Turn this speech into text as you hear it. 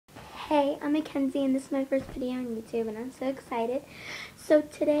Hey, I'm Mackenzie and this is my first video on YouTube and I'm so excited. So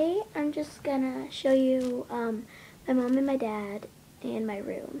today I'm just gonna show you my mom and my dad and my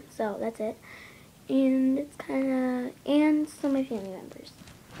room. So that's it. And it's and some of my family members.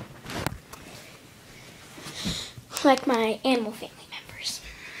 Like my animal family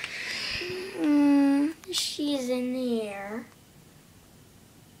members. She's in there.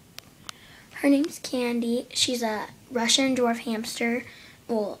 Her name's Candy. She's a Russian dwarf hamster.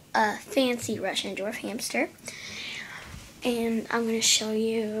 Well, a fancy Russian dwarf hamster. And I'm going to show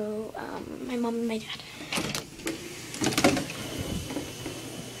you my mom and my dad.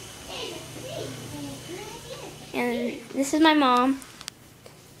 And this is my mom.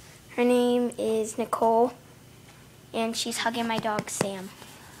 Her name is Nicole. And she's hugging my dog, Sam.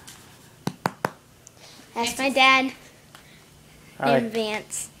 That's my dad. Hi. Named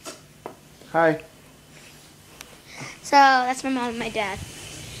Vance. Hi. So that's my mom and my dad.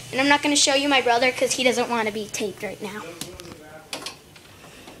 And I'm not going to show you my brother because he doesn't want to be taped right now.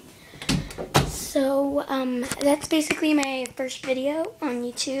 So that's basically my first video on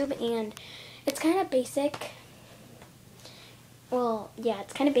YouTube, and it's kind of basic. Well, yeah,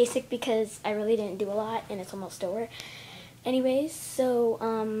 it's kind of basic because I really didn't do a lot and it's almost over. Anyways, so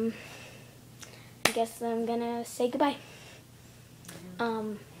I guess I'm going to say goodbye.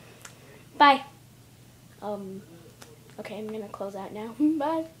 Bye. Okay, I'm going to close out now.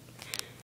 Bye.